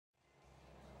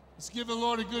Let's give the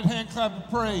Lord a good hand clap of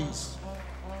praise.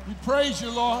 We praise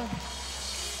you, Lord.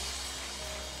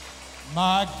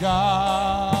 My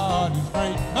God is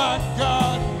great. My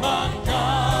God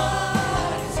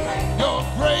is great. You're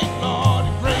great, Lord,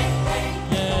 and great.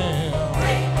 Yeah.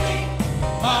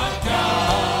 My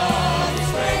God is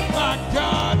great. My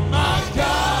God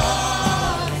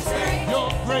is great. You're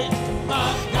great.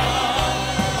 My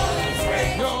God is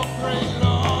great. You're great,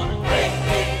 Lord, and great.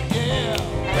 Yeah.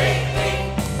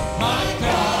 My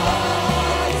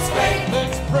God is great.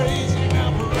 Let's praise Him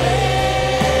now,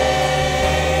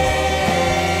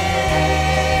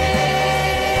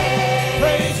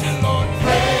 praise you, Lord,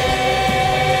 praise.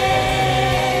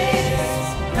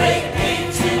 Greatly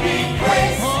to be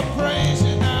praised. Oh, praise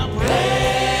you now, praise.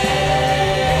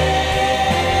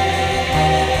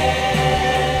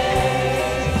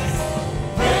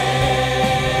 Praise.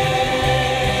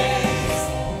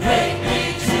 Greatly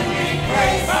to be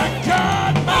praised. My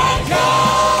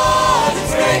God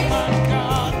is great. My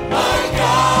God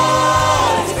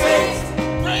is great.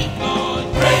 Great, Lord,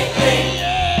 greatly,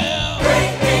 yeah.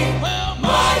 Greatly. Well,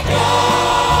 my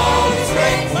God is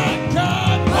great. My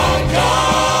God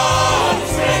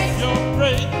is great. You're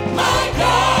great. My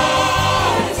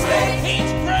God is great.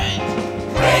 He's great.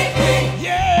 Greatly.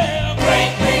 Yeah.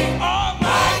 Greatly. Oh,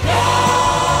 my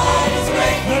God is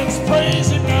great. Let's praise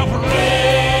Him now, we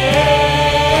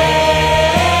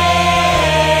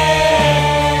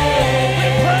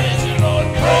praise you, Lord.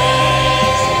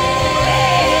 Praise.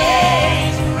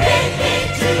 Praise. Greatly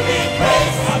to be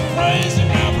praised. I praise Him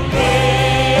now,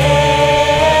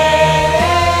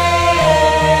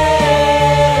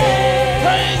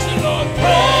 praise you, Lord.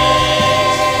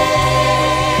 Praise.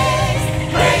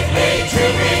 Greatly to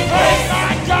be praised.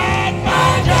 My God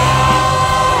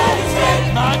is great.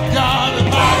 My God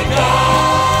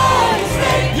is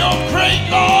great. You're great,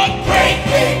 Lord.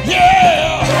 Greatly.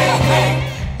 Yeah.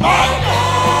 My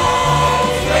God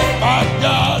is great. My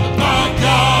God is great.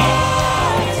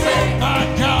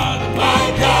 My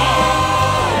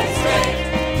God is great.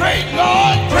 Great,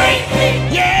 Lord. Greatly.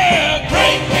 Yeah.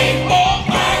 Greatly. Oh,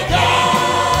 my God.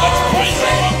 Let's praise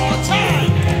Him one more time.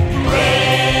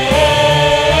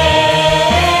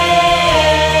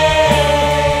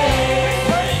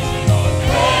 Praise you, Lord.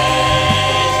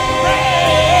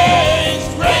 Praise.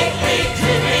 Greatly to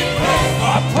be praised.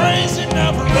 I praise Him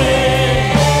now,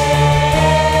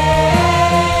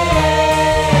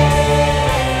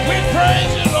 we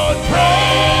praise you, Lord. Praise.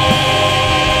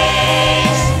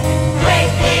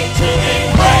 Greatly to be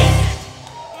praised.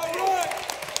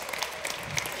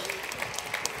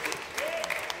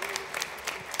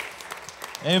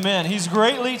 Amen. He's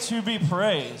greatly to be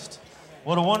praised.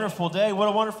 What a wonderful day. What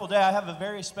a wonderful day. I have a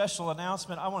very special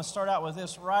announcement. I want to start out with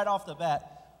this right off the bat.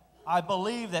 I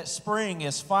believe that spring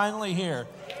is finally here.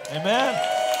 Amen.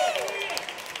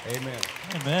 Amen.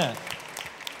 Amen.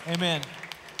 Amen.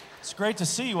 It's great to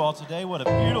see you all today. What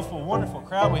a beautiful, wonderful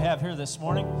crowd we have here this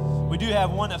morning. We do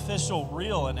have one official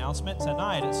real announcement.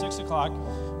 Tonight at 6 o'clock,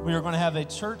 we are going to have a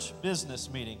church business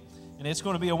meeting. And it's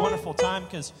going to be a wonderful time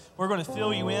because we're going to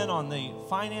fill you in on the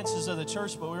finances of the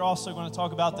church, but we're also going to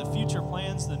talk about the future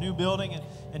plans, the new building,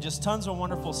 and just tons of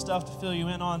wonderful stuff to fill you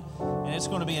in on. And it's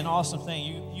going to be an awesome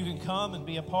thing. You can come and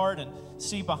be a part and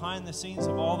see behind the scenes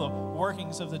of all the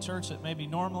workings of the church that maybe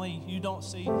normally you don't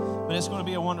see, but it's going to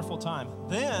be a wonderful time.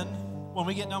 Then, when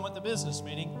we get done with the business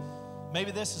meeting,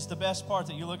 maybe this is the best part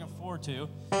that you're looking forward to,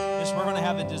 is we're going to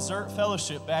have a dessert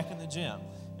fellowship back in the gym.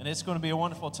 And it's going to be a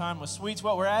wonderful time with sweets.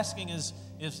 What we're asking is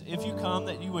if you come,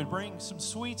 that you would bring some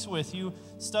sweets with you,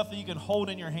 stuff that you can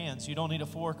hold in your hands. You don't need a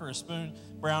fork or a spoon,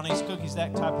 brownies, cookies,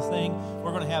 that type of thing.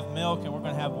 We're going to have milk, and we're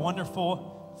going to have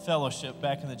wonderful fellowship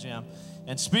back in the gym.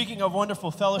 And speaking of wonderful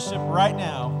fellowship, right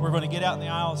now, we're going to get out in the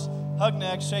aisles, hug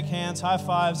necks, shake hands, high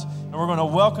fives, and we're going to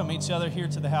welcome each other here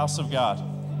to the house of God.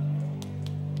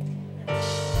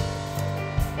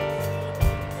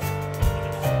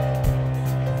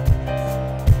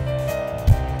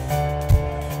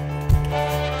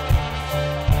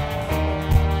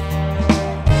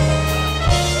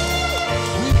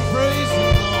 We praise you,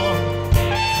 Lord.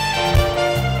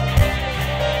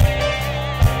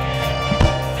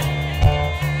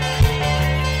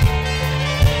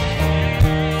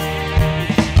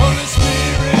 Holy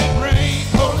Spirit reign,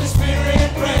 Holy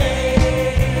Spirit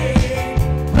reign.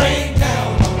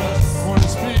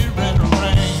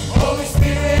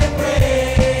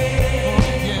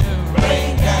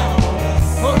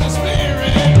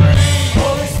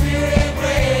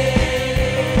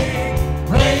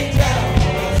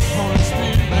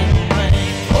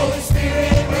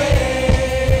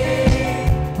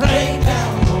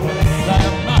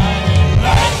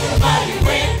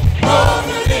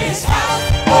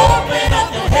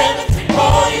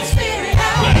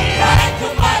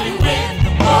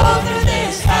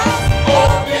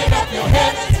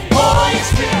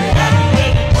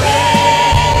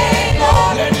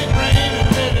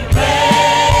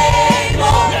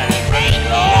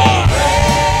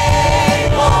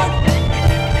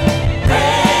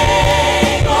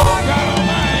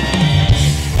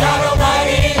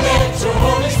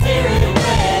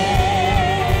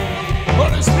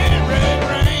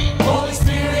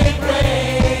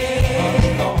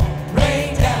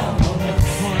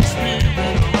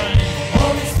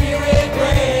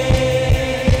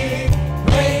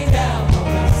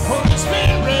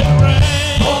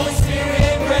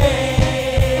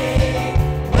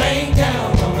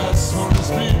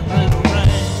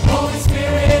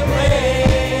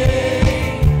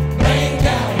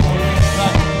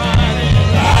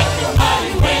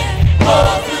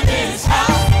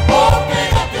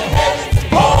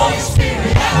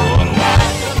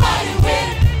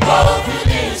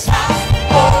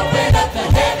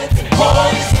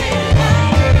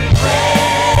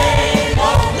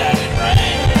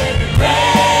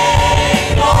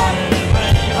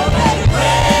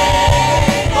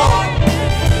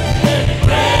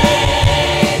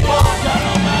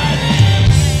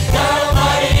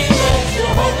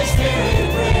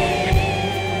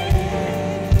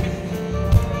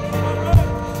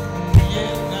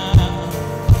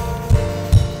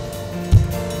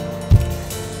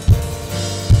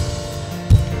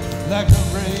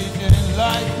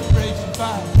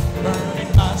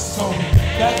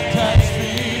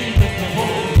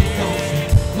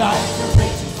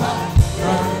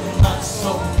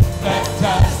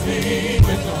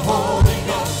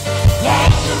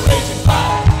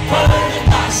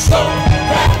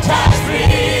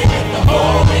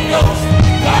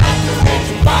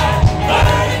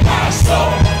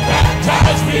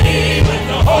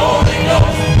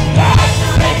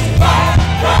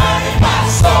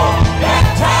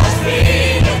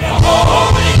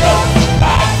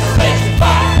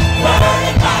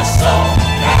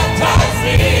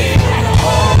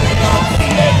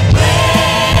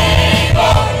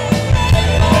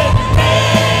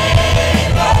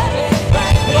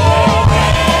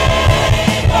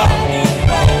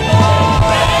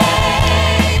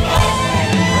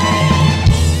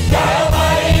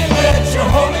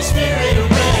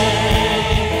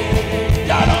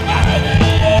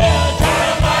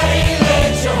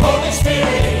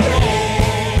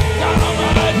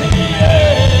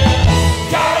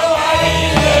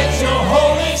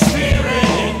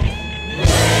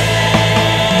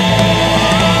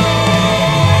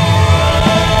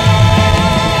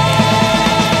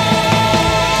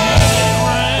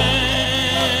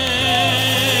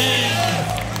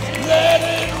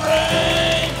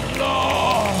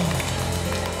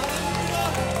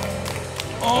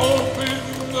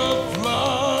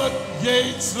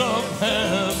 gates of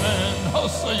heaven. Oh,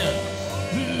 sing it.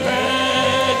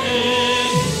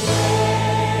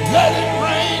 Let it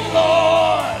rain,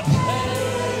 Lord.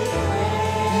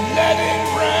 Let it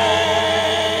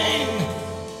rain.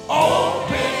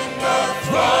 Open the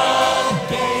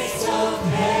floodgates of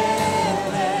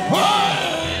heaven. Oh,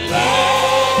 let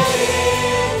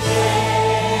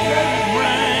it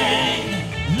rain.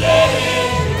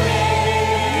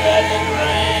 Let it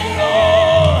rain,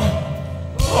 Lord.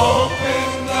 Open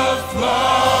the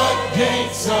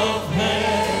floodgates of heaven.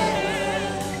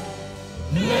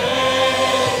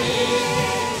 Let it rain.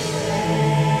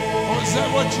 Oh, is that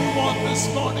what you want this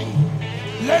morning?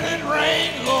 Let it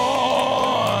rain,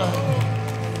 Lord.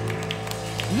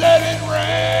 Let it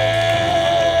rain.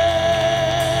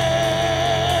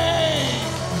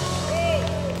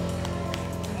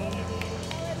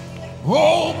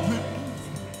 Open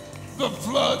the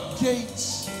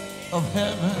floodgates of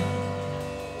heaven.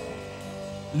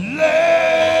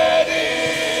 Let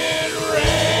it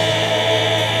rain.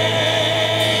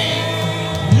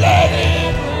 Let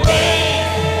it rain.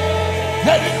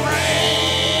 Let it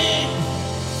rain.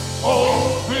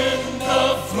 Open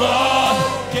the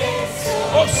floodgates.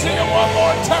 Oh, sing it one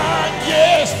more time.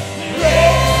 Yes.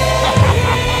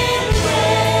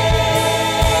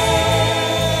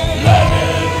 Let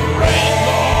it rain,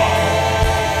 Lord.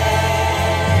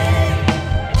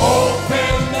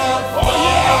 Open the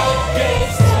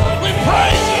floodgates. We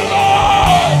praise you,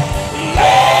 Lord.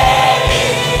 Let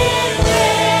it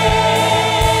rain.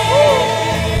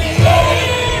 Let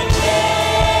it rain.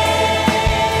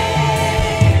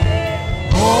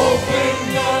 Open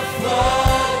the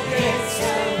floodgates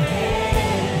of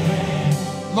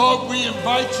heaven. Lord, we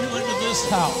invite you into this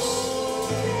house.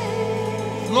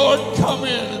 Lord, come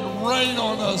in and rain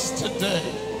on us today.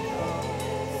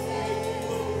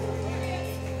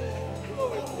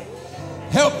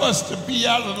 Help us to be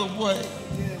out of the way.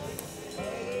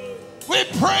 We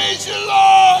praise you,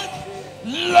 Lord.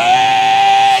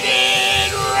 Let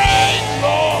it rain,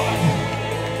 Lord.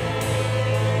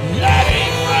 Let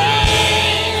it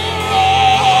rain,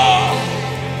 Lord.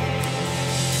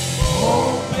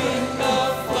 Open the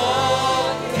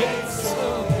floodgates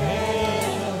of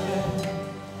heaven.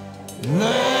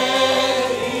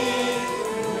 Let it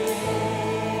rain.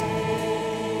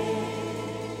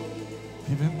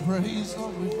 Give him praise,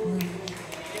 Lord, we praise.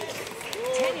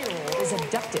 10-year-old is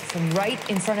abducted from right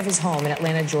in front of his home in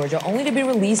Atlanta, Georgia, only to be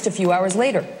released a few hours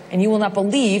later. And you will not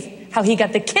believe how he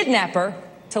got the kidnapper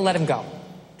to let him go.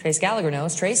 Trace Gallagher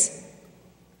knows. Trace?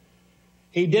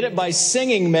 He did it by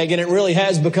singing, Megan. It really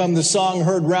has become the song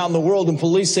heard round the world, and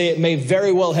police say it may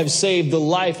very well have saved the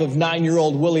life of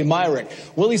 9-year-old Willie Myrick.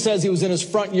 Willie says he was in his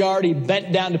front yard. He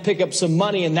bent down to pick up some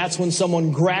money, and that's when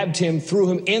someone grabbed him, threw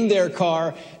him in their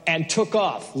car, and took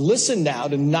off. Listen now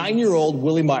to 9-year-old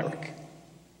Willie Myrick.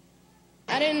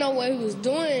 I didn't know what he was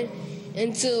doing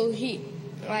until he,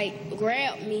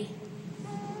 grabbed me.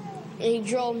 And he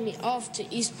drove me off to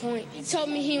East Point. He told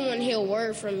me he wouldn't hear a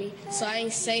word from me, so I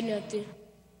ain't say nothing.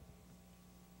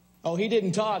 Oh, he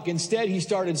didn't talk. Instead, he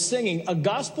started singing a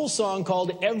gospel song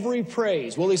called Every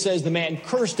Praise. Willie says the man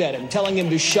cursed at him, telling him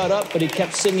to shut up, but he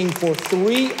kept singing for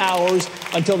 3 hours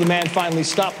until the man finally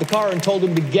stopped the car and told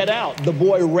him to get out. The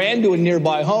boy ran to a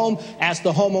nearby home, asked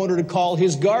the homeowner to call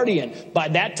his guardian. By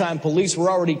that time, police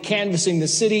were already canvassing the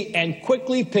city and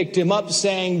quickly picked him up,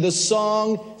 saying the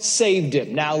song saved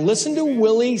him. Now listen to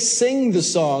Willie sing the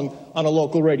song on a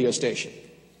local radio station.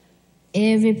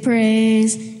 Every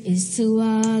praise is to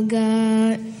our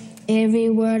God. Every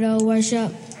word of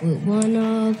worship with one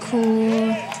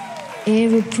accord.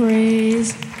 Every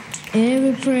praise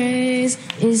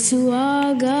is to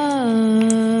our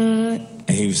God. And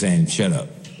he was saying, shut up.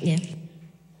 Yeah.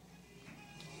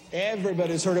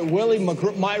 Everybody's heard it. Willie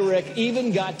Myrick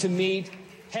even got to meet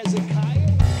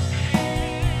Hezekiah.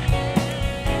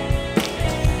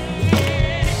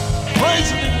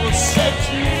 Praising him will set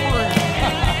you free.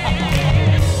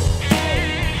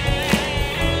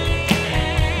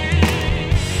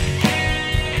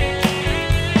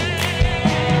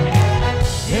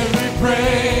 Every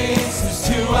praise is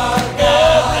to our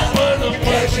God.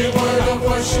 Every word of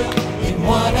worship in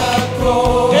one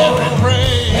accord.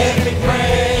 Every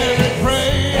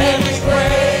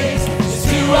praise is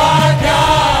to our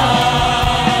God.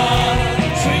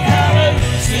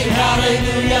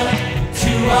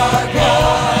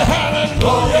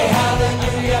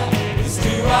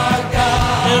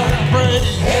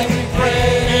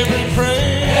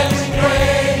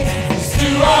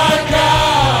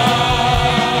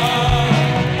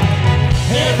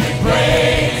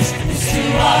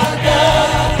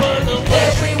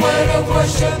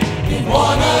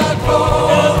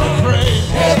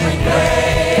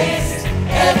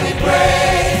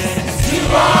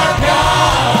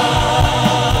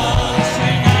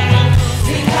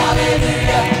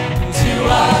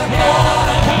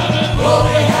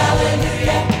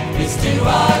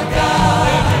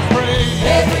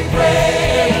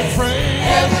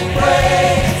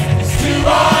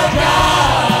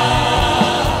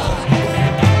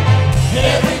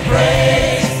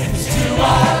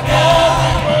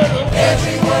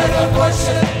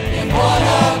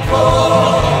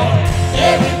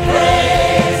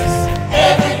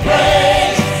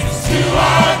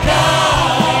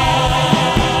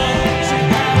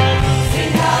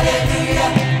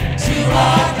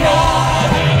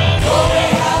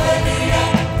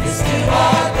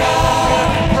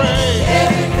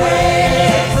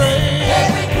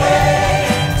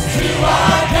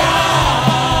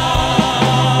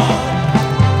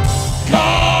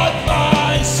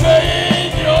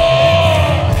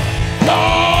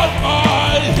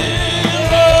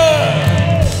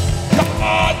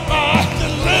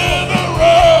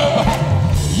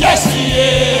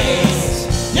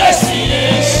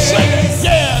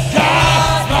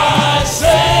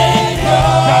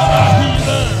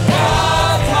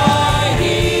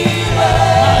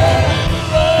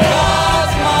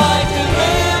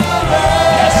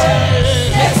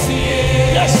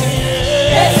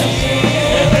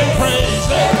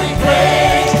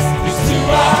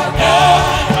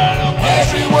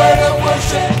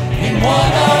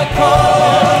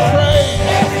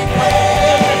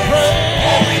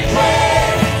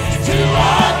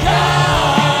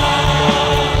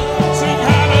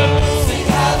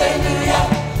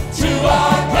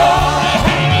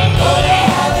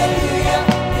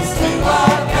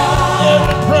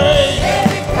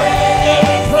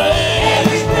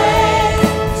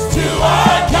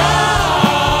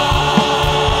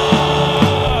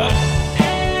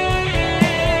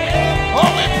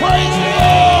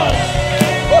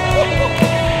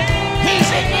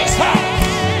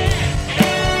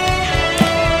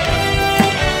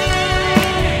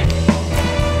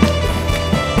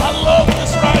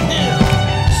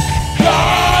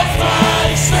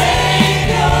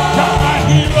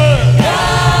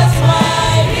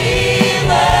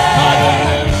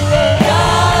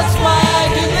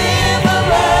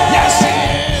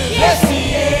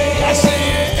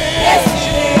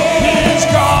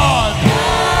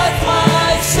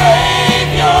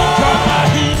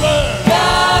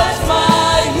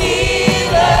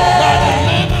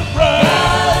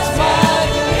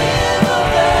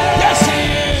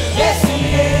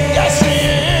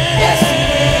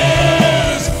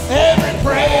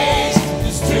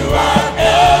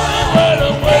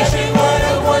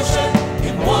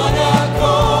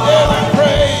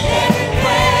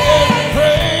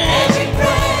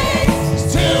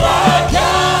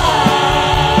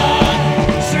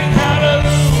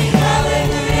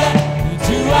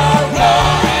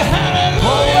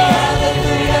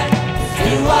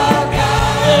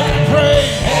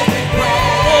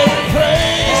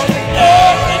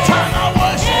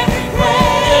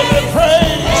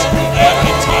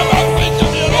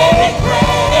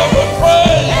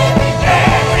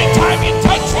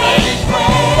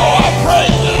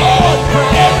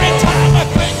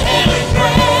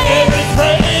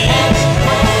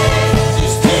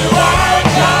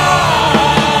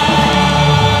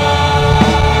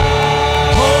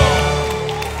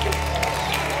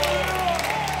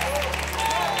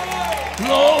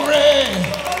 Glory.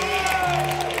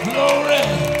 Glory.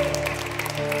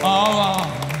 All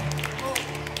honor.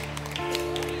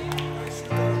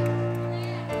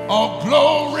 All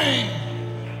glory.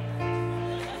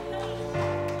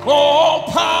 All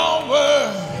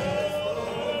power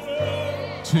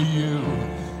to you.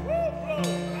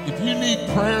 If you need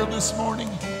prayer this morning,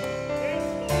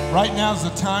 right now's the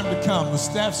time to come. The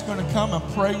staff's going to come and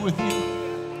pray with you.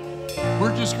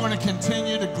 We're just going to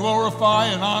continue to glorify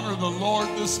and honor the Lord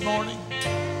this morning.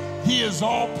 He is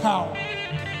all power.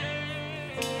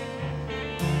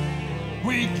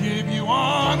 We give you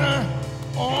honor,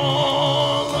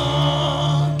 all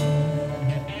honor,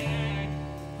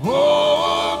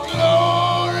 oh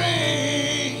glory,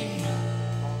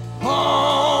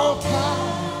 all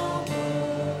power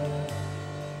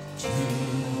to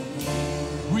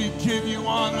you. We give you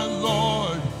honor,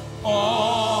 Lord,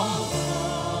 all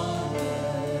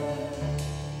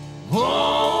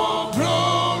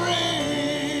glory,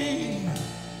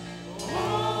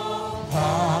 all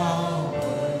power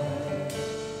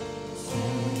to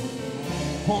you.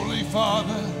 Holy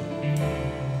Father,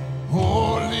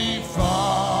 Holy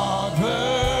Father,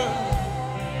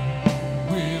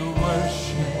 we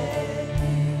worship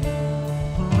you.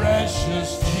 Precious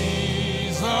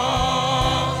Jesus,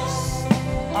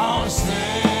 our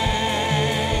Savior.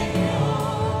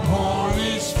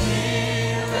 Holy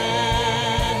Spirit,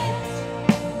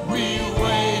 we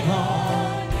wait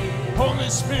on you. Holy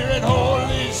Spirit,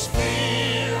 Holy Spirit,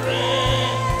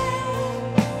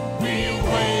 we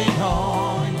wait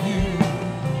on you.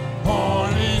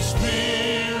 Holy Spirit,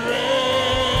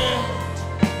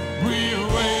 we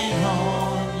wait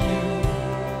on you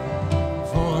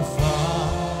for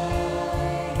fire,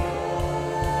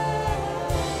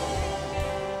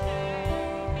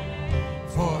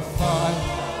 for fire.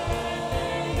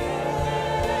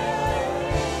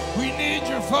 We need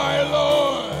your fire,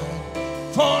 Lord,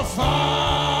 for fire.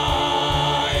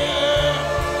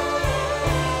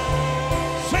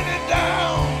 Send it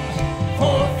down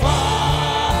for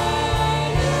fire,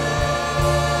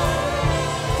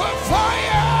 for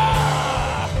fire,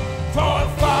 for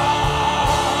fire,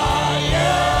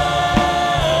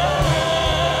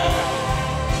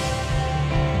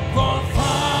 for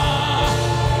fire.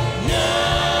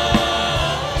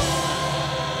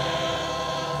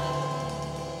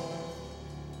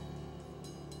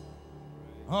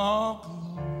 All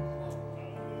glory,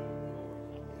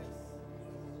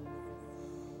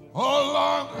 all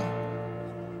honor,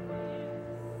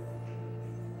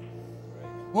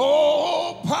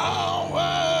 all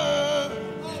power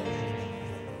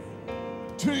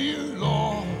to you,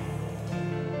 Lord.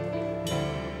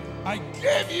 I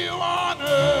give you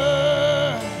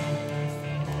honor.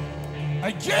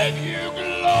 I give you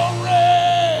glory.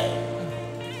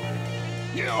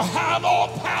 You have all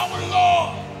power,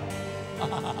 Lord.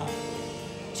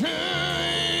 To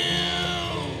you,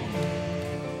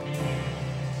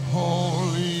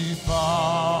 Holy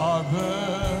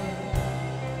Father,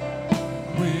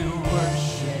 we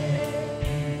worship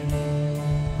you.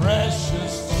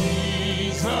 Precious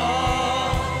Jesus,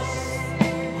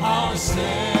 our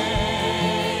Savior.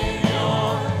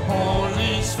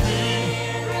 Holy Spirit,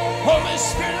 Holy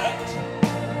Spirit,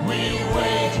 we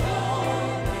wait on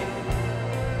you.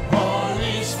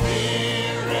 Holy Spirit,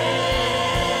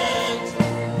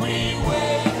 we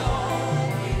wait on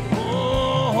you.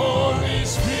 Oh, Holy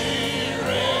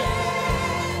Spirit,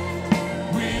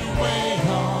 we wait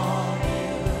on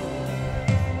you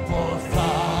for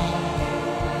fire,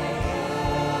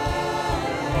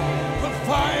 for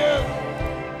fire,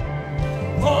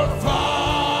 for fire.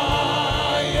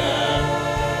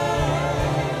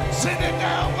 Send it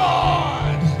down,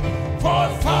 Lord, for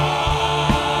fire.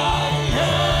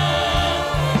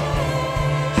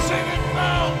 Send it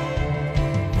down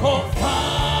for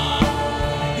fire.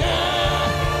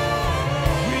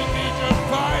 We need your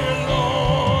fire,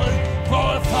 Lord,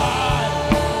 for fire,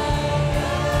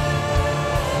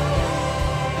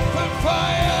 for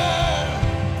fire,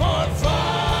 for fire.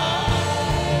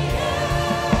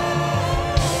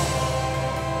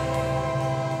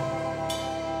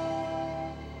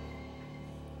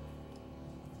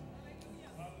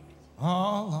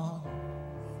 All honor,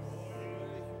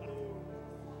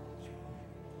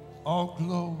 all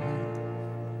glory,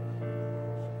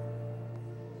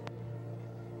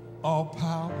 all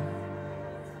power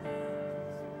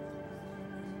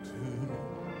to you.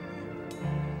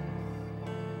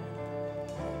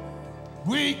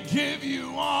 We give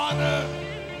you honor.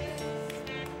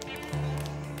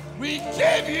 We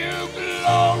give you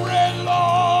glory,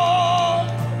 Lord.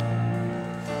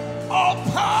 All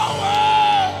power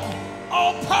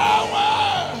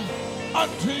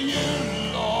unto to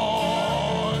you,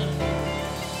 Lord.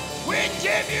 We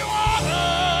give you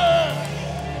honor.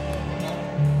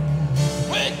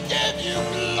 We give you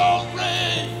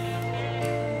glory.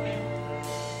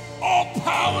 All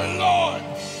power, Lord,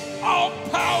 all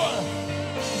power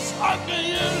is unto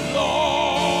you,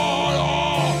 Lord.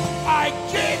 Oh, I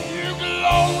give you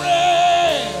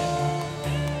glory.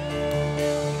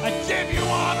 I give you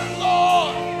honor,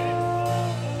 Lord.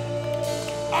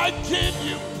 I give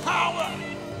you power.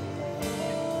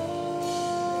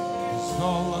 It's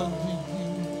all unto you.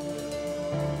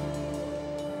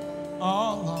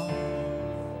 All honor.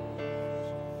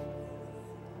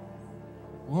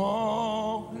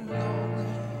 Oh, glory.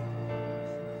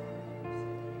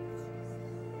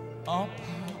 All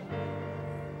power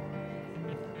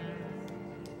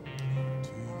to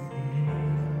you.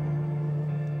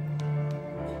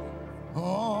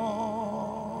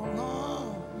 All honor.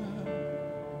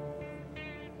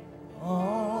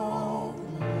 All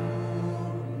glory.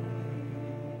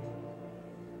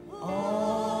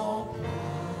 All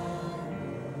power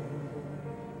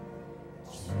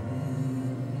to you.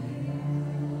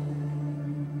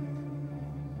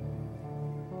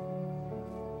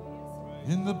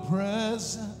 In the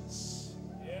presence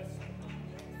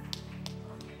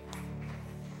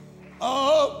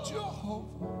of Jehovah,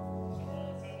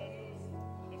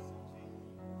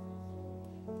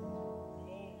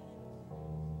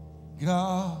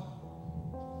 God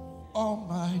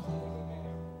Almighty,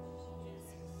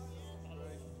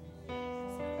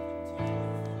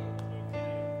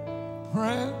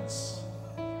 Prince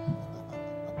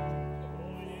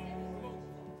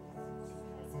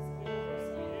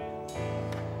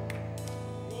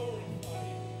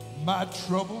my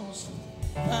troubles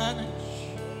vanish.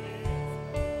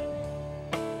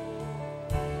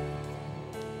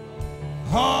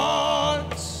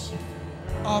 Hearts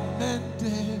are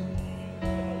mended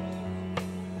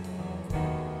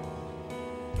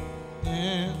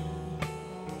in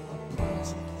the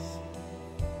presence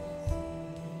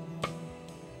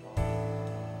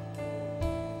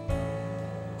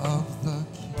of the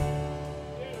King.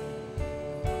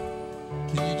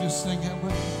 Can you just sing it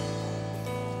with me?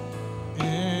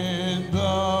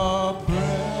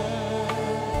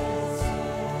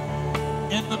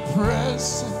 In the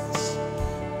presence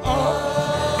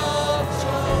of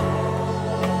Jehovah,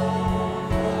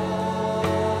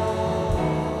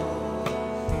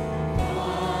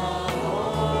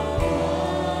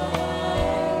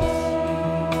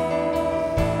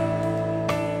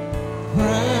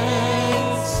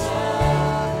 Prince,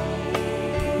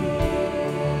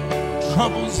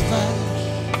 troubles vanish,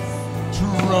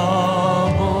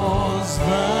 troubles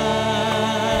vanish.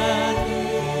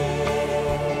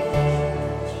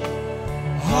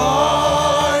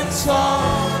 Hearts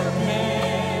are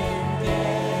mended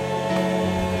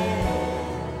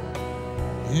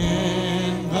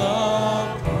in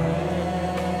the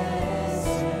presence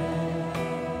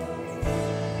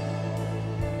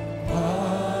of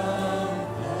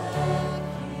the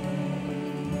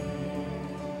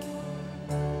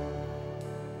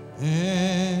King.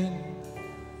 In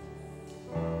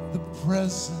the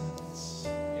presence.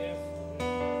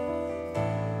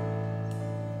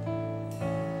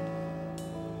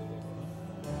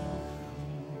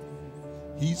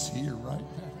 He's here right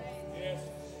now.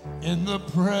 In the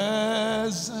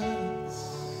presence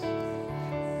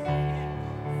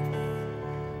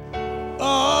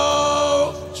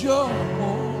of Jehovah,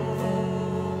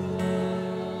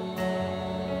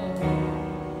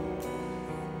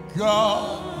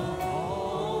 God,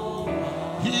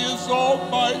 He is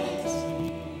almighty.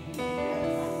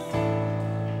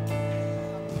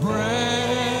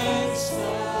 Prince,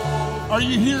 are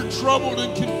you here troubled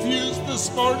and confused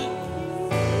this morning?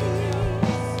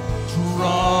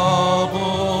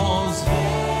 Troubles.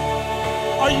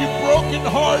 Are you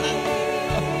brokenhearted?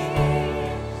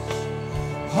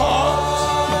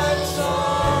 Hearts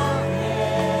are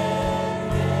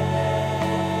mended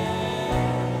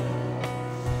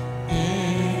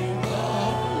in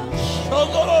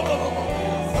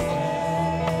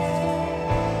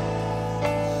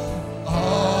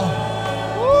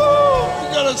we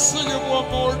gotta sing it one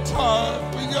more time.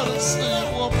 We gotta sing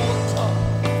it one more time.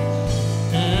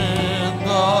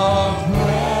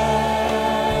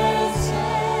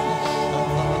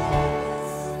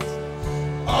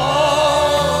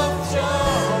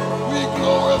 We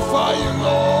glorify you,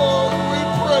 Lord. We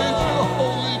praise your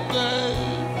holy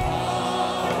name.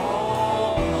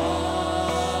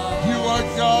 You are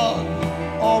God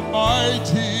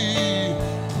Almighty,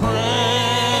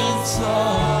 Prince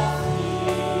of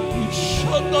Peace.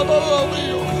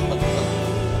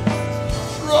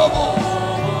 Trouble.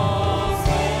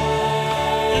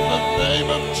 name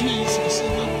of Jesus,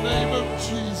 in the name of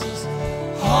Jesus.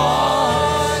 Hearts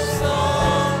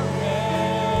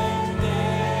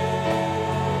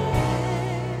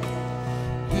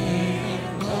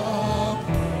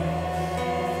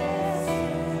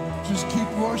just keep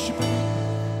worshiping.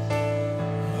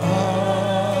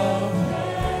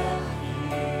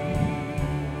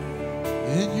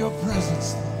 In your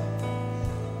presence,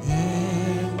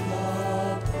 in the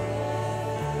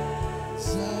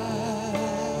presence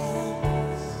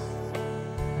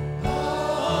of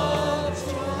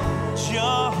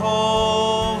Jehovah,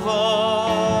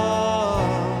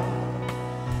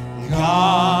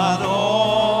 God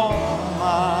Almighty.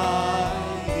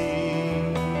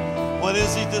 What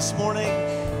is he this morning?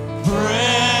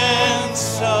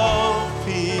 Prince of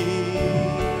Peace.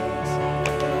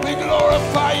 we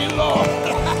glorify you, Lord.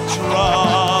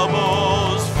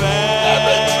 Troubles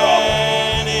vanish,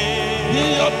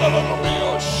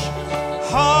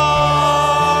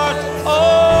 heart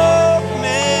of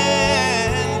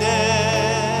mended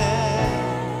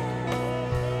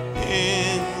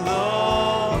in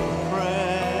the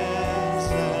presence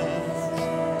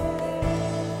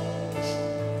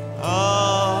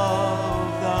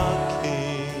of the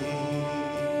King.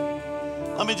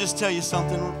 Let me just tell you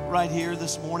something right here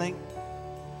this morning.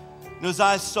 As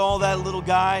I saw that little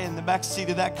guy in the back seat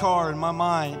of that car in my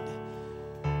mind,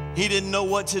 he didn't know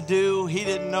what to do. He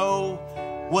didn't know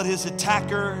what his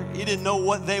attacker, he didn't know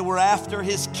what they were after.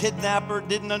 His kidnapper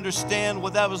didn't understand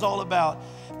what that was all about.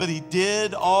 But he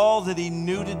did all that he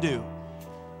knew to do.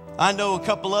 I know a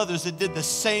couple others that did the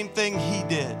same thing he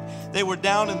did. They were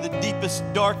down in the deepest,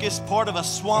 darkest part of a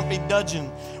swampy dungeon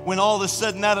when all of a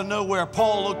sudden, out of nowhere,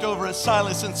 Paul looked over at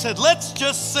Silas and said, let's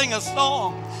just sing a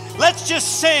song. Let's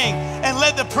just sing and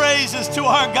let the praises to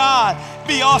our God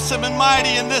be awesome and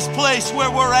mighty in this place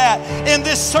where we're at, in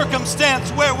this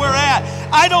circumstance where we're at.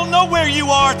 I don't know where you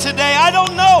are today. I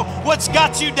don't know what's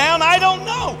got you down. I don't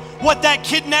know what that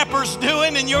kidnapper's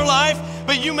doing in your life,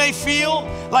 but you may feel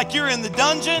like you're in the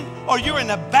dungeon or you're in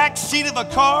the back seat of a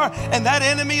car and that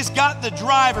enemy's got the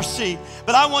driver's seat.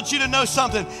 But I want you to know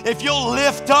something. If you'll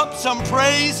lift up some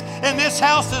praise in this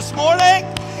house this morning,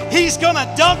 he's going to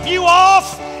dump you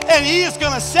off and he is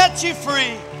going to set you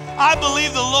free. I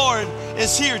believe the Lord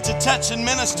is here to touch and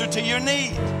minister to your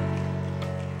need.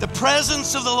 The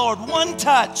presence of the Lord, one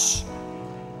touch.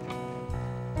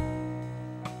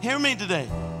 Hear me today.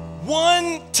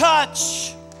 One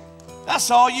touch. That's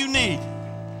all you need.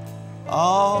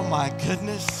 Oh my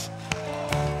goodness.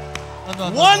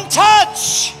 One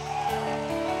touch.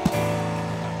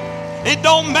 It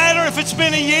don't matter if it's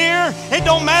been a year. It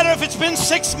don't matter if it's been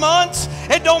 6 months.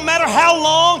 It don't matter how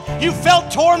long you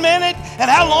felt tormented and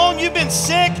how long you've been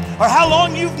sick or how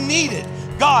long you've needed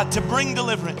God to bring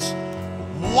deliverance.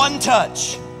 One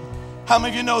touch. How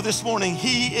many of you know this morning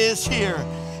He is here?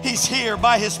 He's here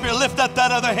by His Spirit. Lift up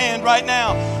that other hand right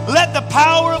now. Let the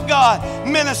power of God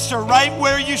minister right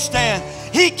where you stand.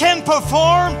 He can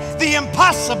perform the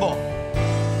impossible.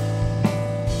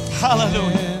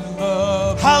 Hallelujah.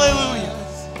 Hallelujah.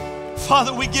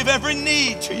 Father, we give every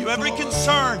need to you, every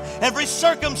concern, every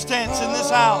circumstance in this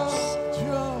house.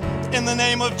 In the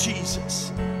name of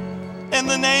Jesus. In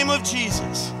the name of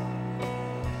Jesus.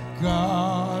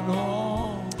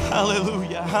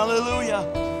 Hallelujah. Hallelujah.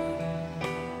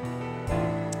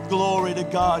 Glory to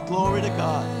God. Glory to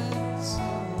God.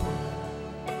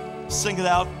 Sing it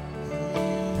out.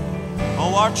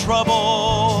 Oh, our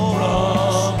troubles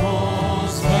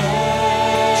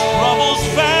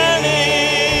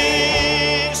vanish,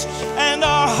 and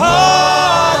our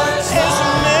heart is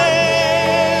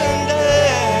mended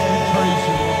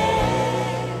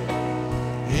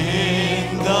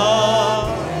in the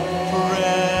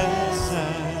presence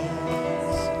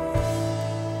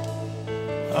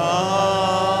of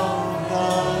the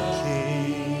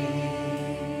King.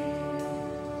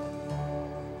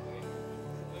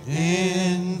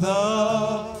 In the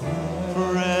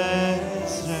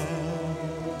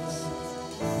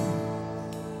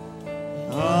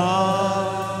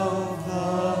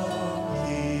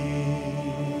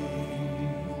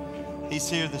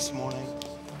here this morning.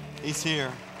 He's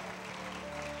here.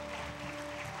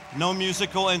 No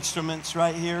musical instruments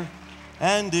right here.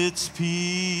 And it's peace,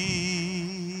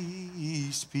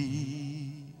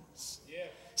 peace. Yeah.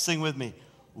 Sing with me.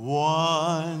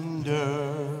 Wonderful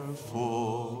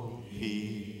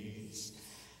peace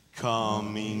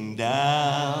coming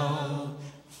down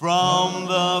from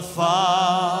the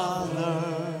Father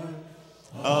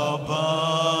above.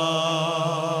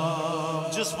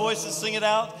 Just voices, sing it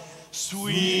out.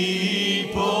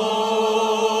 Sweep over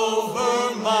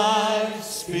my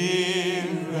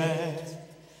spirit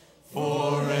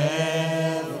forever.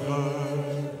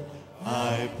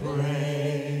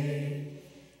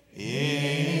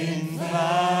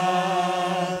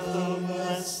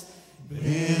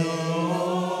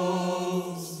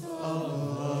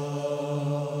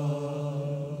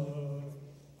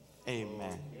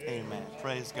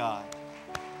 Praise God.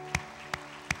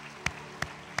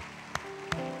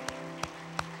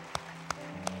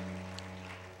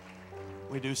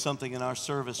 We do something in our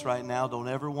service right now. Don't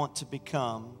ever want to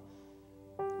become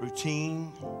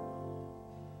routine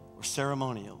or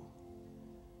ceremonial.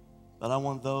 But I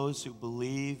want those who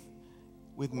believe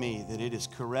with me that it is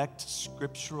correct,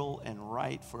 scriptural, and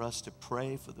right for us to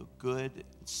pray for the good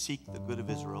and seek the good of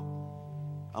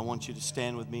Israel. I want you to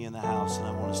stand with me in the house, and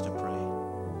I want us to pray.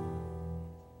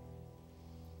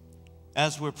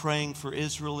 As we're praying for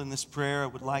Israel in this prayer, I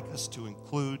would like us to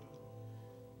include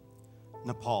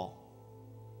Nepal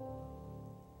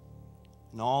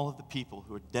and all of the people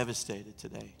who are devastated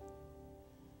today.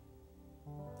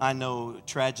 I know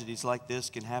tragedies like this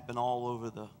can happen all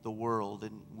over the world,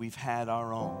 and we've had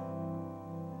our own.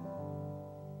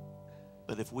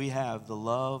 But if we have the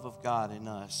love of God in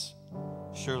us,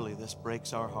 surely this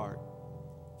breaks our heart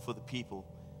for the people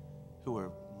who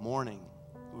are mourning,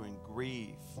 who are in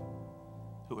grief,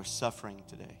 who are suffering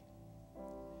today.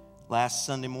 Last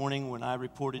Sunday morning when I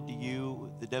reported to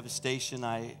you the devastation,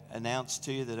 I announced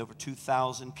to you that over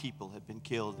 2,000 people had been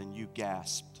killed, and you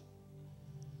gasped.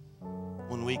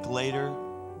 1 week later,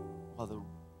 while the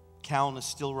count is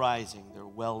still rising, there are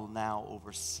well now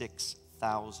over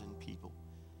 6,000 people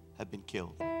have been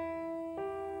killed.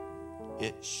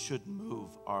 It should move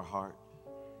our heart.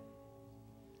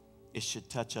 It should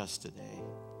touch us today,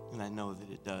 and I know that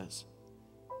it does.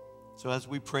 So as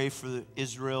we pray for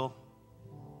Israel,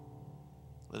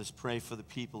 let us pray for the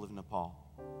people of Nepal.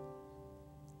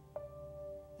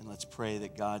 And let's pray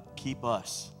that God keep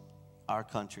us, our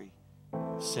country,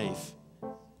 safe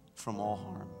from all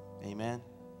harm. Amen.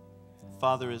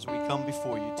 Father, as we come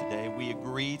before you today, we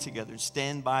agree together,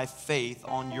 stand by faith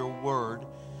on your word.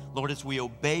 Lord, as we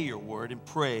obey your word and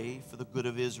pray for the good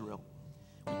of Israel.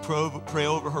 We pray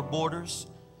over her borders.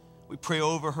 We pray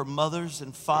over her mothers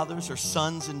and fathers, her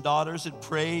sons and daughters, and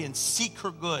pray and seek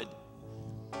her good.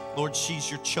 Lord,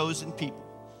 she's your chosen people.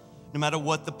 No matter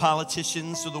what the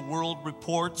politicians or the world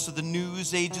reports or the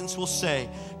news agents will say,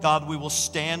 God, we will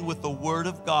stand with the word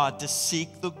of God to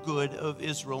seek the good of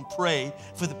Israel and pray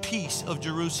for the peace of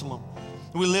Jerusalem.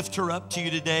 We lift her up to you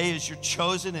today as you're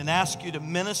chosen and ask you to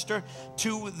minister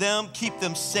to them, keep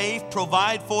them safe,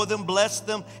 provide for them, bless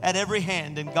them at every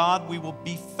hand. And God, we will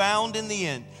be found in the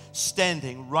end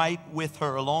standing right with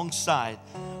her alongside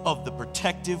of the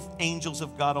protective angels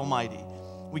of God Almighty.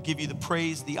 We give you the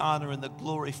praise, the honor, and the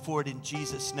glory for it in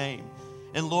Jesus' name.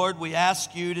 And Lord, we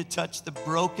ask you to touch the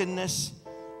brokenness,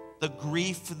 the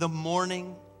grief, the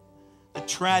mourning, the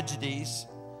tragedies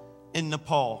in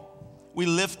Nepal. We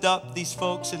lift up these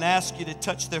folks and ask you to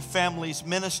touch their families,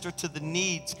 minister to the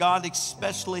needs, God,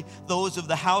 especially those of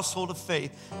the household of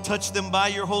faith. Touch them by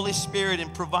your Holy Spirit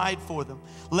and provide for them.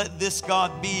 Let this,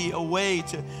 God, be a way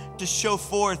to show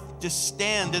forth, to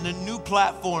stand in a new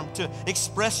platform, to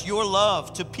express your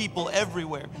love to people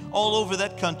everywhere, all over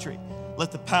that country.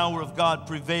 Let the power of God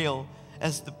prevail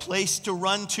as the place to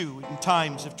run to in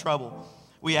times of trouble.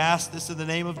 We ask this in the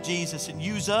name of Jesus, and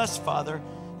use us, Father.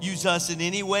 Use us in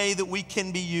any way that we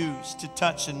can be used to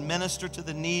touch and minister to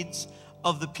the needs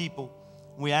of the people.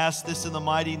 We ask this in the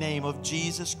mighty name of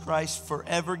Jesus Christ,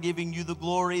 forever giving you the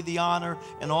glory, the honor,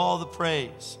 and all the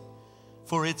praise.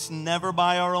 For it's never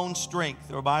by our own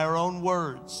strength or by our own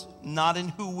words, not in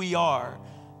who we are,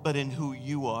 but in who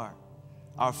you are.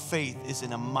 Our faith is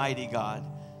in a mighty God.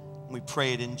 We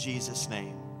pray it in Jesus'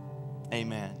 name.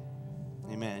 Amen.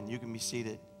 Amen. You can be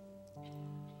seated.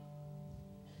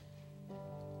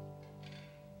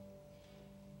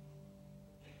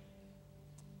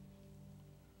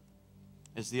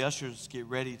 As the ushers get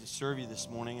ready to serve you this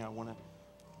morning, I want to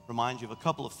remind you of a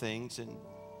couple of things. And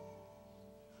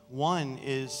one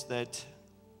is that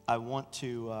I want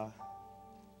to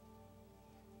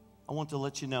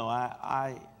let you know,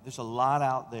 there's a lot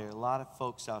out there, a lot of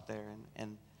folks out there,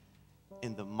 and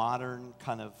in the modern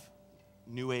kind of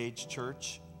New Age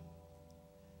church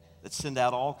that send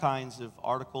out all kinds of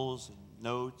articles and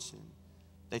notes, and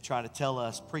they try to tell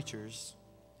us preachers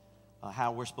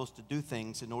how we're supposed to do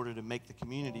things in order to make the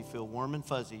community feel warm and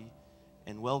fuzzy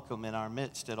and welcome in our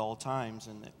midst at all times,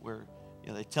 and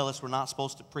that they tell us we're not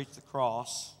supposed to preach the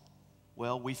cross.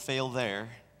 Well, we fail there.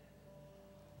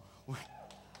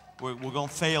 We're going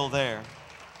to fail there.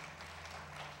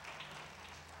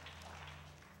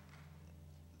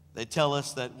 They tell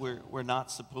us that we're not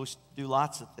supposed to do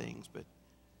lots of things, but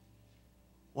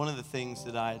one of the things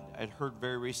that I'd heard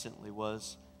very recently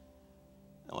was,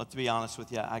 well, to be honest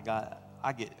with you, I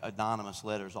get anonymous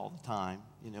letters all the time.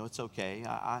 You know, it's okay.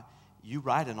 You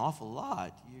write an awful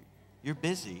lot. You're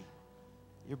busy.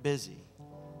 You're busy.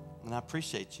 And I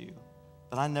appreciate you.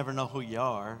 but I never know who you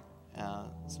are.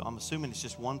 So I'm assuming it's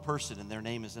just one person and their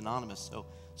name is anonymous.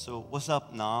 So what's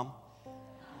up, Nam?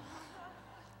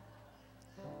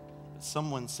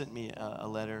 Someone sent me a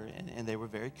letter, and they were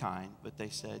very kind, but they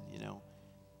said,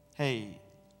 hey,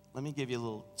 let me give you a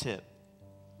little tip.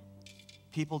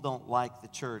 People don't like the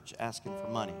church asking for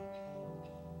money.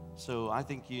 So I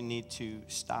think you need to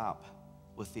stop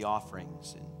with the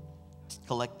offerings and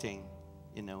collecting,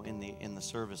 in the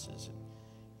services. And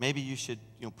maybe you should,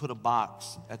 put a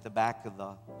box at the back of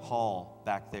the hall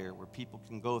back there where people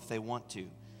can go if they want to.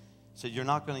 So you're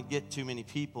not going to get too many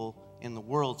people in the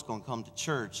world's going to come to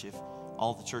church if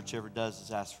all the church ever does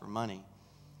is ask for money.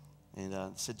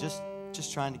 And so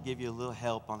just trying to give you a little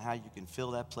help on how you can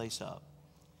fill that place up.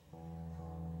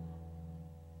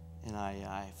 And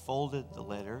I folded the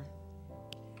letter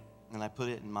and I put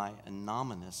it in my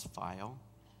anonymous file.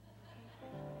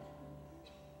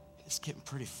 It's getting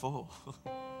pretty full.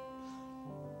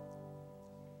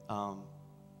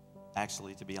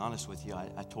 Actually, to be honest with you,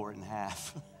 I tore it in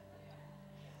half.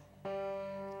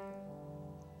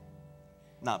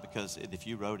 Not because if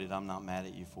you wrote it, I'm not mad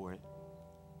at you for it.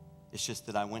 It's just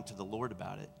that I went to the Lord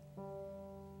about it.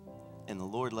 And the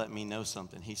Lord let me know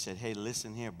something. He said, hey,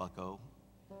 listen here, bucko.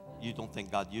 You don't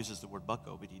think God uses the word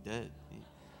bucko, but he did.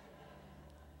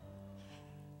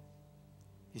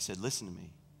 He said, listen to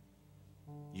me.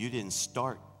 You didn't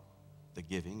start the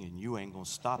giving, and you ain't going to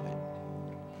stop it.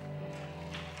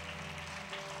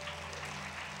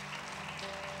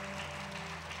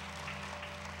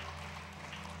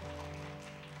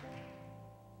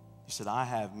 He said, I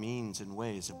have means and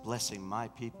ways of blessing my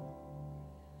people.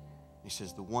 He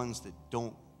says, the ones that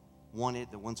don't want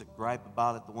it, the ones that gripe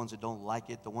about it, the ones that don't like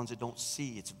it, the ones that don't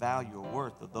see its value or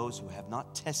worth, are those who have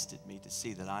not tested me to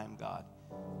see that I am God.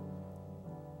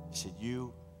 He said,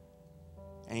 you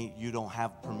don't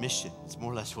have permission. It's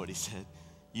more or less what he said.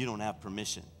 You don't have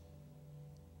permission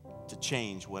to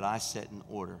change what I set in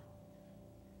order.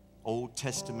 Old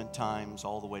Testament times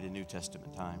all the way to New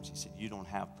Testament times. He said, you don't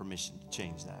have permission to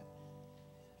change that.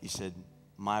 He said,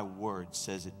 my word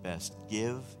says it best.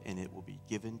 Give, and it will be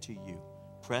given to you.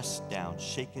 Pressed down,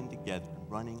 shaken together,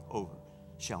 and running over,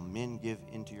 shall men give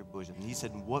into your bosom. And he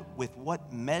said, with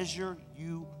what measure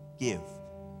you give,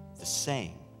 the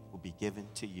same will be given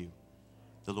to you.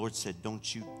 The Lord said,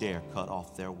 don't you dare cut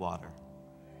off their water.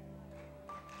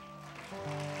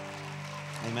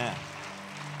 Amen.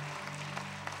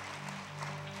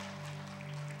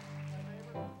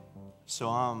 So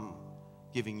I'm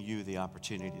giving you the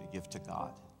opportunity to give to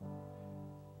God.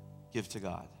 Give to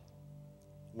God.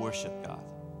 Worship God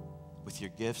with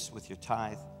your gifts, with your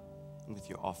tithe, and with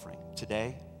your offering.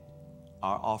 Today,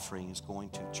 our offering is going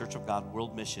to Church of God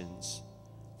World Missions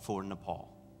for Nepal.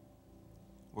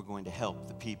 We're going to help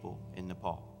the people in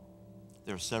Nepal.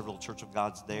 There are several Church of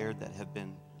Gods there that have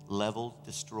been leveled,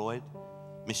 destroyed.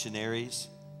 Missionaries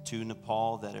to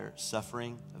Nepal that are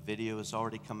suffering. A video has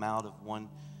already come out of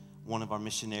one of our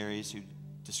missionaries who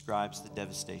describes the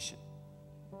devastation.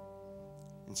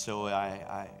 And so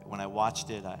when I watched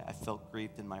it, I felt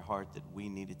grieved in my heart that we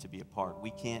needed to be a part.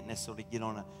 We can't necessarily get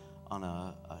on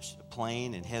a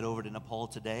plane and head over to Nepal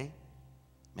today.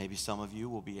 Maybe some of you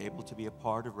will be able to be a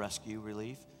part of rescue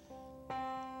relief.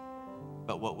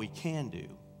 But what we can do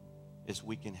is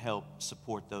we can help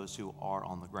support those who are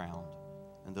on the ground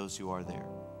and those who are there.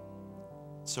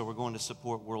 So we're going to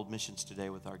support World Missions today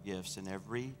with our gifts, and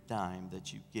every dime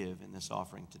that you give in this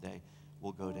offering today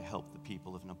will go to help the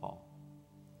people of Nepal.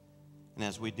 And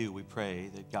as we do, we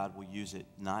pray that God will use it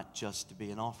not just to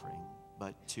be an offering,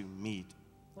 but to meet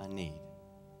a need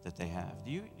that they have.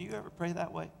 Do you ever pray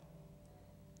that way?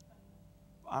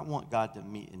 I want God to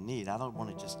meet a need. I don't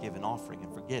want to just give an offering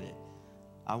and forget it.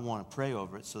 I want to pray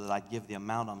over it so that I give the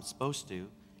amount I'm supposed to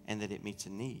and that it meets a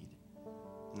need.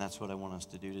 And that's what I want us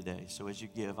to do today. So as you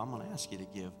give, I'm going to ask you to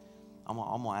give. I'm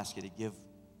going to ask you to give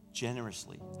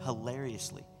generously,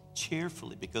 hilariously,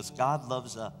 cheerfully, because God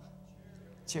loves a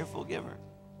cheerful giver,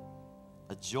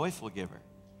 a joyful giver.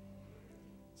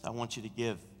 So I want you to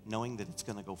give knowing that it's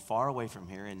going to go far away from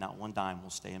here and not one dime will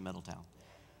stay in Middletown.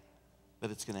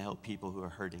 But it's going to help people who are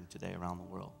hurting today around the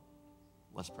world.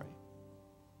 Let's pray.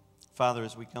 Father,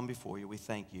 as we come before you, we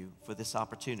thank you for this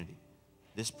opportunity,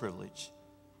 this privilege,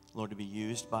 Lord, to be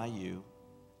used by you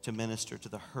to minister to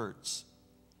the hurts,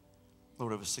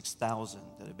 Lord, over 6,000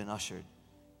 that have been ushered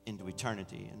into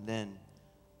eternity, and then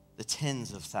the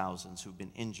tens of thousands who've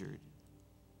been injured,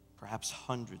 perhaps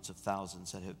hundreds of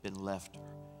thousands that have been left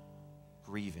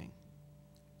grieving.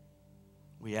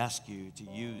 We ask you to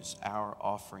use our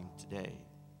offering today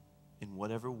in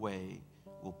whatever way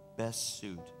will best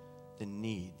suit the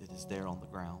need that is there on the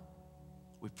ground.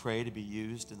 We pray to be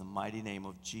used in the mighty name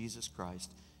of Jesus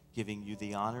Christ, giving you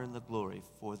the honor and the glory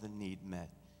for the need met.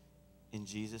 In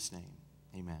Jesus' name,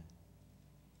 amen.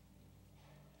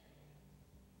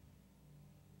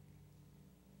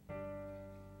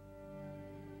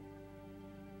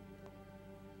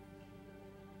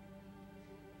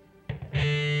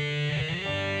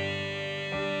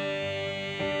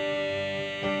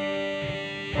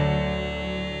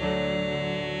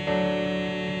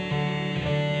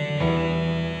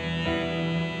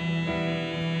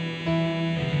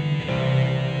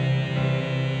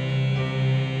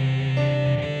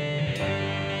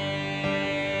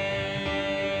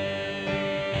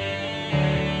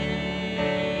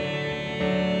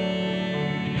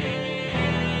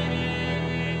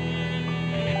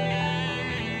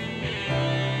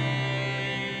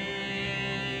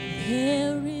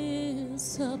 There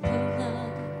is a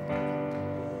blood,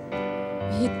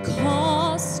 it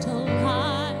cost a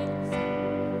life,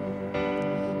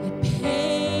 it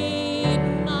paid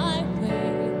my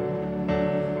way,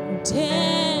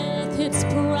 death its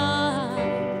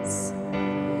price,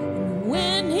 and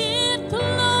when it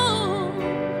flowed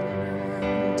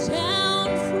down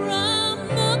from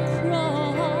the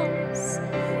cross,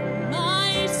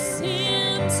 my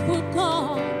sins were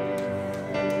gone.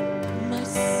 My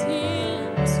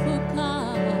sins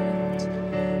forgot.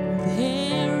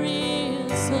 There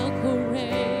is a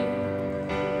grave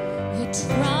that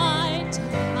tried to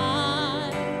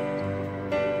hide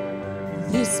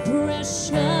this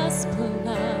precious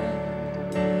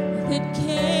blood that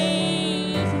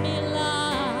gave me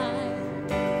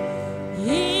life.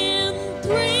 In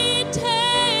 3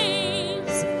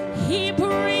 days he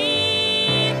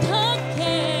breathed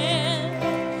again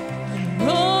and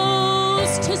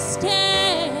rose to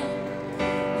stand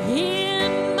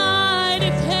in my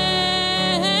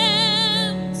defense.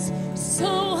 So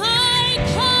I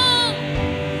come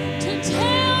to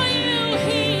tell you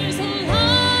he's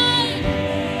alive,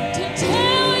 to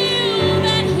tell you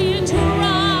that he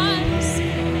dries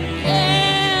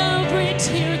every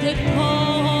tear that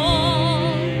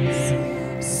falls.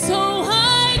 So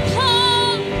I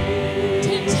come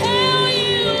to tell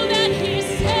you that he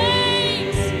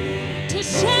saves, to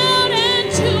shout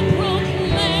and to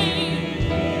proclaim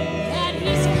that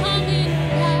he's coming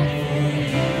back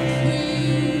for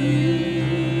you.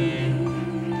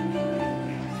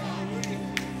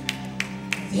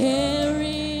 There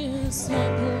is a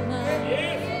blood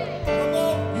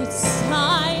that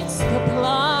sights the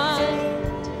blind,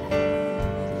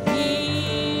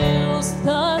 heals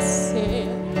the sick,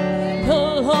 the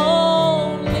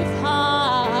lonely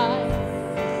find.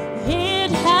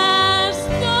 It has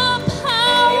the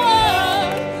power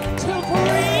to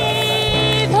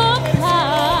breathe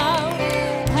about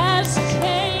as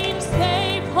chains they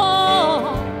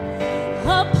fall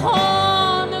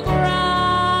upon the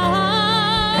ground.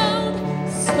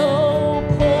 So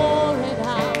pour it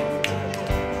out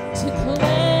to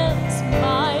cleanse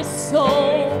my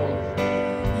soul,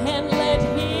 and let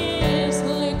his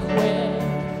liquid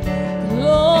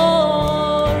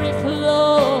glory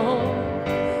flow.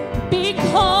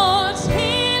 Because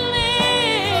he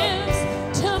lives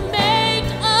to make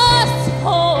us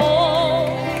whole.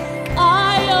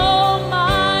 I owe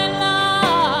my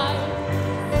life,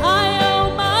 I owe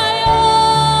my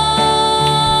all.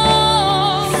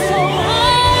 So I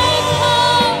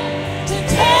come to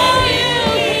tell you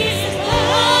he's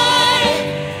alive,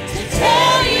 to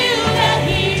tell you that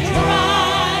he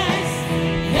dries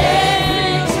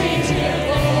every tear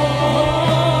that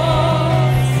falls.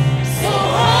 So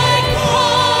I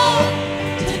come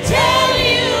to tell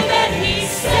you that he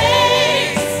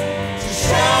saves, to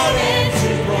shout and to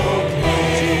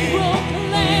proclaim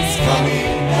he's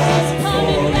coming back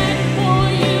for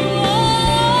you.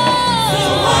 So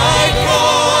I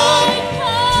come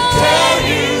to tell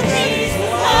you that he's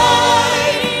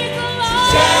alive, to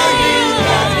tell you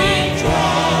that he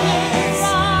dries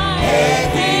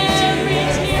every tear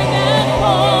that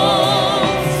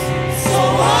falls. So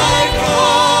I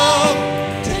come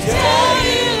to tell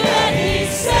you that he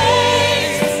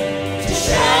saves, to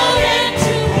shout and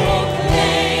to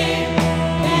proclaim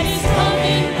that he's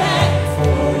coming back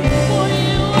for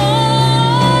you.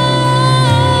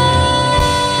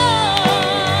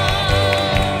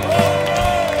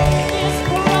 His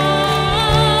price,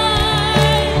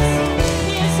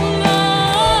 his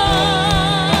love,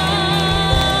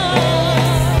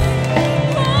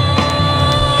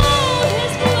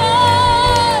 his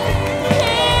blood,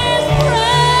 his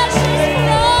precious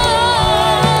blood.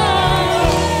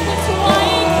 That's why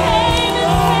he came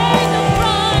and paid the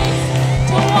price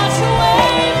to wash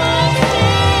away my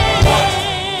sin.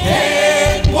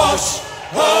 Can't wash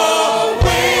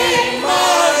away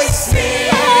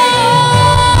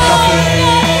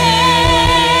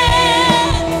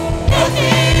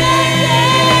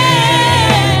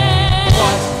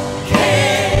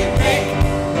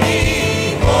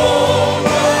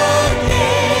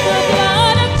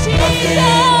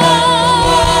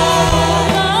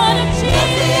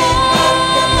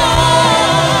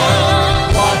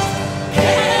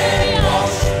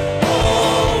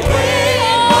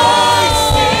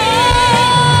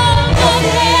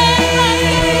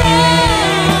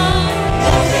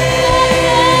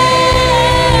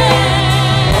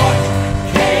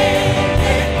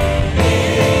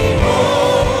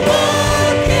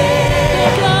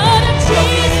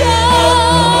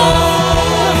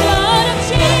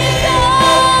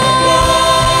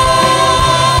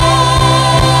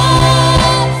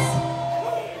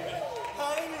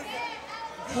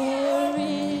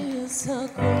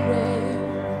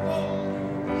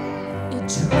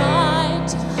that tried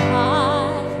to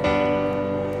hide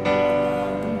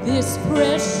this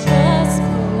precious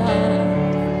blood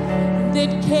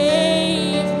that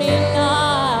gave me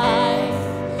life.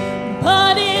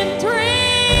 But in 3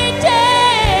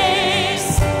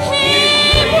 days he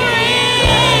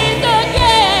breathed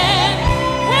again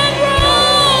and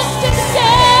rose to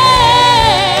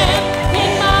stand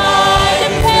in my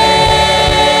defense.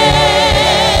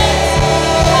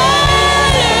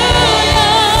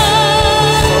 Hallelujah.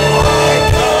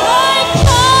 So I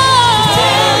come to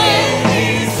tell you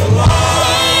he's alive.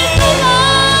 He's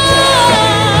alive.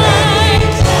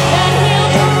 That he'll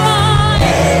dry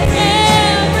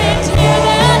every tear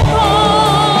that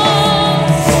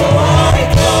falls. So I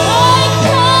come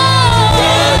to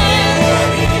tell you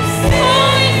he's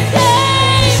safe.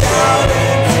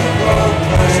 Shouting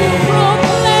to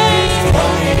proclaim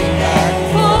coming back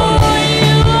for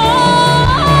you all.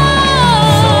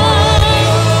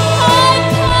 I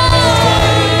come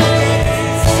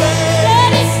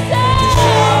that he's safe.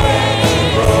 Shouting to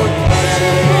proclaim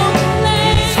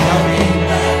coming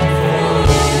back for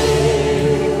you.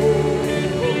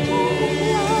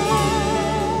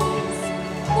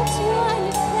 That's why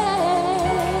you say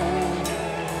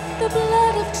the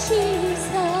blood of Jesus.